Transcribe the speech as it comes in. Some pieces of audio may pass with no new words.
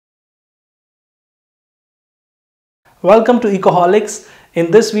Welcome to Ecoholics. In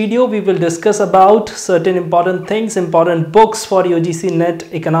this video, we will discuss about certain important things, important books for UGC NET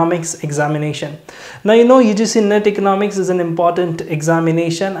Economics examination. Now, you know UGC NET Economics is an important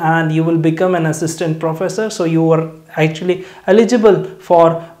examination and you will become an assistant professor. So you are actually eligible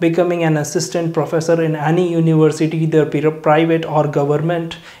for becoming an assistant professor in any university, either private or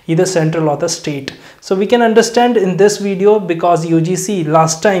government, either central or the state. So we can understand in this video because UGC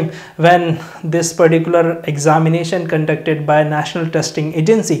last time when this particular examination conducted by National Testing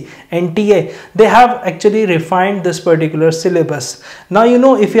Agency NTA, they have actually refined this particular syllabus. Now you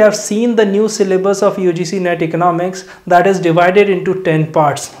know, if you have seen the new syllabus of UGC NET Economics, that is divided into 10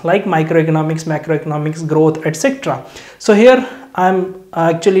 parts like microeconomics, macroeconomics, growth, etc. So here I'm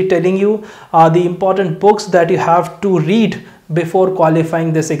actually telling you the important books that you have to read before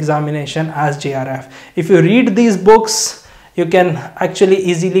qualifying this examination as JRF. If you read these books, you can actually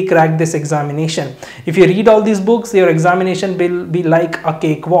easily crack this examination. If you read all these books, your examination will be like a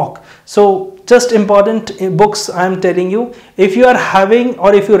cakewalk. So just important books I am telling you. If you are having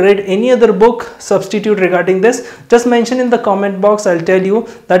or if you read any other book substitute regarding this, just mention in the comment box. I'll tell you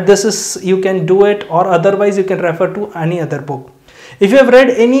that this is, you can do it, or otherwise you can refer to any other book. If you have read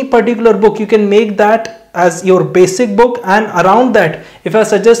any particular book, you can make that as your basic book, and around that if I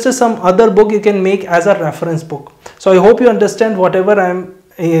suggested some other book, you can make as a reference book. So I hope you understand whatever I am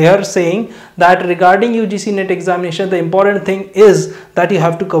here saying, that regarding UGC NET examination, the important thing is that you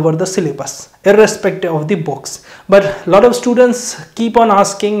have to cover the syllabus irrespective of the books. But a lot of students keep on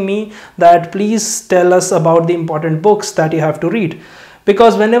asking me that please tell us about the important books that you have to read.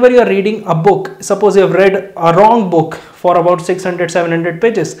 Because whenever you are reading a book, suppose you have read a wrong book for about 600-700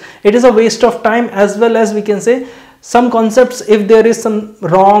 pages, it is a waste of time, as well as we can say some concepts, if there is some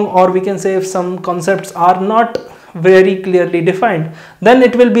wrong, or we can say if some concepts are not very clearly defined, then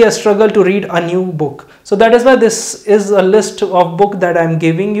it will be a struggle to read a new book. So that is why this is a list of books that I am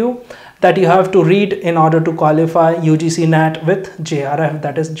giving you that you have to read in order to qualify UGC NET with JRF,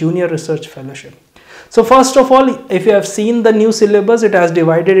 that is Junior Research Fellowship. So first of all, if you have seen the new syllabus, it has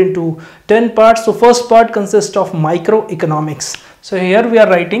divided into 10 parts. So first part consists of microeconomics. So here we are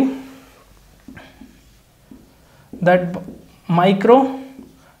writing that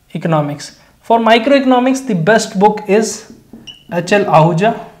microeconomics. For microeconomics, the best book is H.L.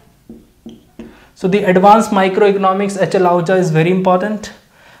 Ahuja. So the advanced microeconomics, H.L. Ahuja is very important.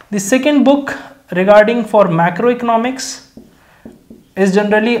 The second book regarding for macroeconomics is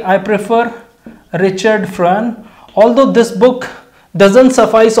generally I prefer Richard Freund. Although this book doesn't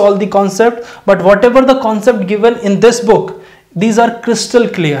suffice all the concept, but whatever the concept given in this book, these are crystal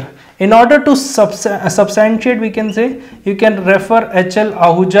clear. In order to substantiate, we can say you can refer H.L.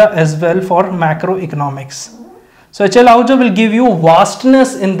 Ahuja as well for macroeconomics. So H.L. Ahuja will give you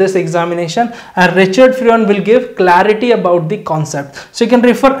vastness in this examination, and Richard Freund will give clarity about the concept. So you can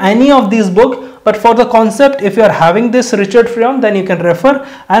refer any of these books, but for the concept, if you are having this Richard Freund, then you can refer.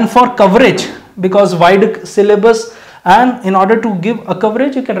 And for coverage, because wide syllabus, and in order to give a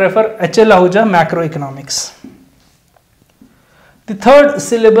coverage, you can refer H.L. Ahuja macroeconomics. The third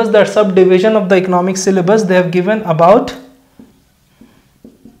syllabus, that subdivision of the economics syllabus, they have given about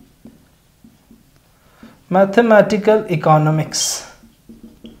mathematical economics.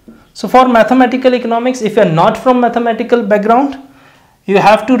 So for mathematical economics, if you are not from mathematical background, you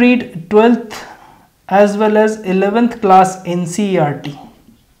have to read 12th as well as 11th class NCERT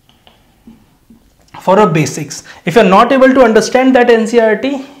for a basics. If you are not able to understand that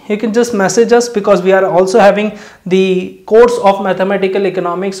NCERT, you can just message us, because we are also having the course of mathematical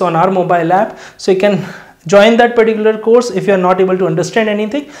economics on our mobile app. So you can join that particular course if you are not able to understand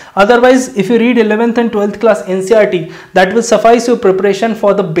anything. Otherwise, if you read 11th and 12th class NCERT, that will suffice your preparation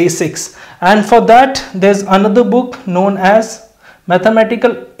for the basics. And for that, there's another book known as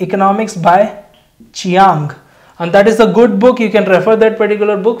Mathematical Economics by Chiang. And that is a good book. You can refer that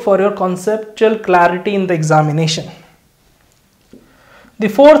particular book for your conceptual clarity in the examination. The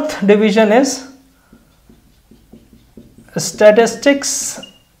fourth division is statistics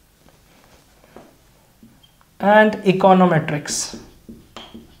and econometrics.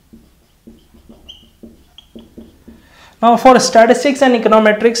 Now for statistics and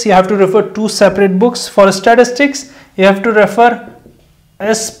econometrics, you have to refer two separate books. For statistics, you have to refer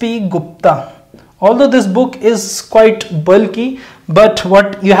S.P. Gupta. Although this book is quite bulky, but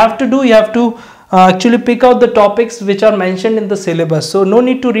what you have to do, you have to actually pick out the topics which are mentioned in the syllabus. So no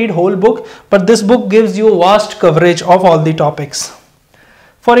need to read whole book, but this book gives you vast coverage of all the topics.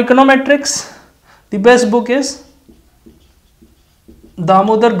 For econometrics, the best book is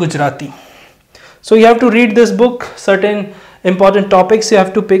Damodar Gujarati. So you have to read this book, certain important topics you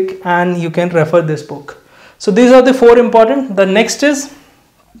have to pick, and you can refer this book. So these are the 4 important. The next is,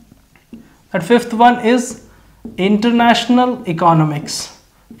 that 5th one is international economics.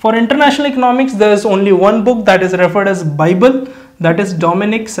 For international economics, there is only one book that is referred as Bible, that is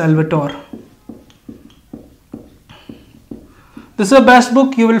Dominic Salvatore. This is the best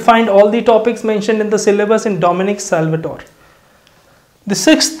book. You will find all the topics mentioned in the syllabus in Dominic Salvatore. The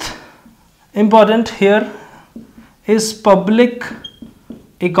 6th important here is public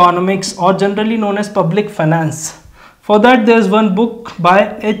economics, or generally known as public finance. For that, there is one book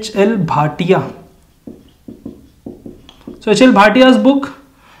by H.L. Bhatia. So H.L. Bhatia's book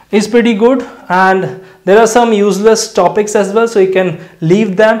is pretty good, and there are some useless topics as well, so you can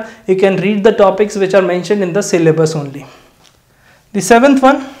leave them. You can read the topics which are mentioned in the syllabus only. The 7th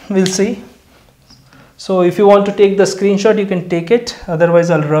one we'll see. So if you want to take the screenshot, you can take it, otherwise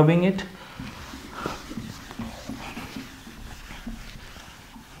I'll rubbing it.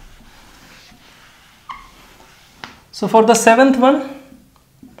 So for the 7th one,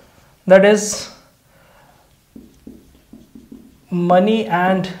 that is money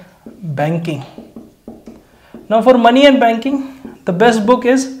and banking. Now for money and banking, the best book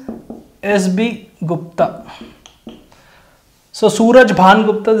is S.B. Gupta. So Suraj Bhan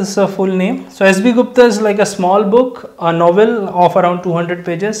Gupta, this is a full name. So S.B. Gupta is like a small book, a novel of around 200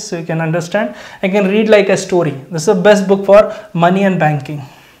 pages, so you can understand. I can read like a story. This is the best book for money and banking.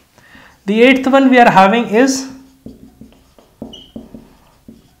 The 8th one we are having is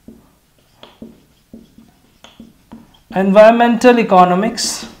environmental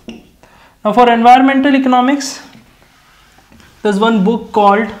economics. Now for environmental economics, there's one book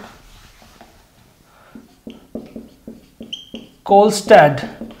called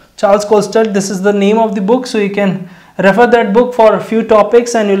Charles Colstad. This is the name of the book, so you can refer that book for a few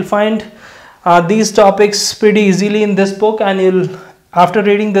topics, and you'll find these topics pretty easily in this book, and after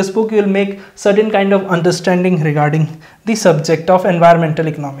reading this book, you'll make certain kind of understanding regarding the subject of environmental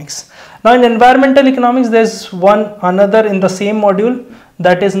economics. Now in environmental economics, there's another in the same module,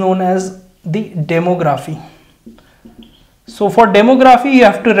 that is known as the demography. So for demography, you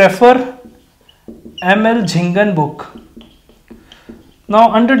have to refer M.L. Jhingan book.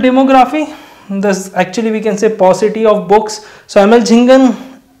 Now under demography, this actually we can say paucity of books. So M.L. Jhingan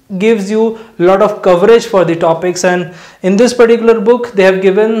gives you a lot of coverage for the topics, and in this particular book they have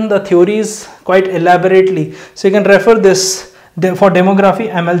given the theories quite elaborately. So you can refer this for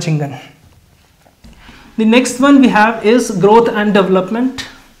demography, M.L. Jhingan. The next one we have is growth and development.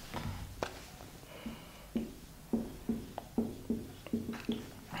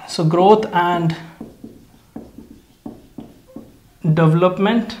 So growth and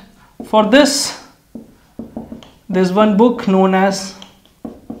development. For this, there's one book known as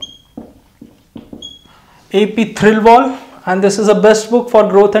A.P. Thrillwall, and this is the best book for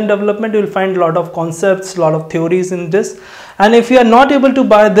growth and development. You will find a lot of concepts, a lot of theories in this. And if you are not able to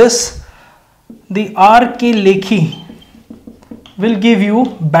buy this, the R.K. Lekhi will give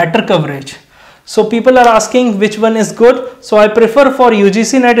you better coverage. So people are asking which one is good. So I prefer for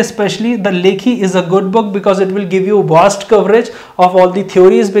UGC NET especially, the Lekhi is a good book because it will give you vast coverage of all the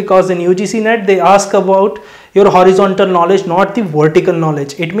theories, because in UGC NET they ask about your horizontal knowledge, not the vertical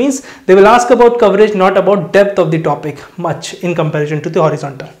knowledge. It means they will ask about coverage, not about depth of the topic much in comparison to the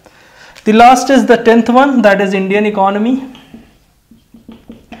horizontal. The last is the 10th one, that is Indian economy.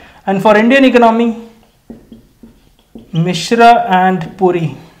 And for Indian economy, Mishra and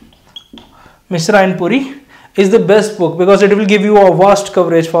Puri is the best book because it will give you a vast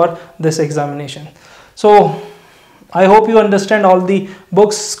coverage for this examination. So I hope you understand all the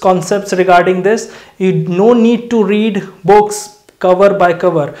books concepts regarding this. You no need to read books cover by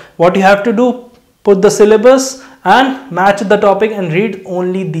cover. What you have to do, put the syllabus and match the topic and read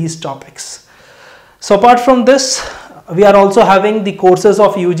only these topics. So apart from this, we are also having the courses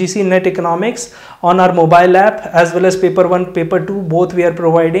of UGC NET Economics on our mobile app, as well as paper 1, paper 2, both we are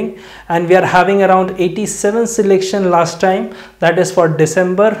providing, and we are having around 87 selection last time, that is for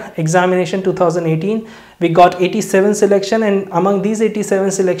December examination 2018. We got 87 selection, and among these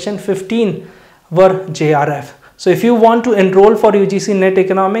 87 selection, 15 were JRF. So if you want to enroll for UGC NET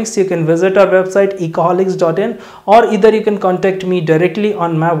Economics, you can visit our website ecoholics.in, or either you can contact me directly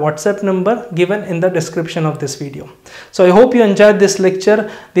on my WhatsApp number given in the description of this video. So I hope you enjoyed this lecture.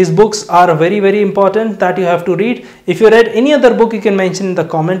 These books are very important that you have to read. If you read any other book, you can mention in the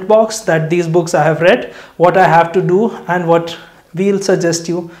comment box that these books I have read, what I have to do and what we'll suggest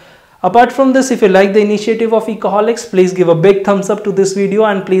you. Apart from this, if you like the initiative of Ecoholics, please give a big thumbs up to this video,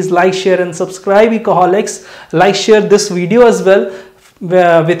 and please like, share and subscribe Ecoholics. Like, share this video as well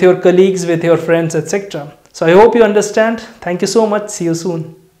with your colleagues, with your friends, etc. So I hope you understand. Thank you so much. See you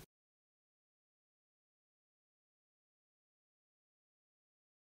soon.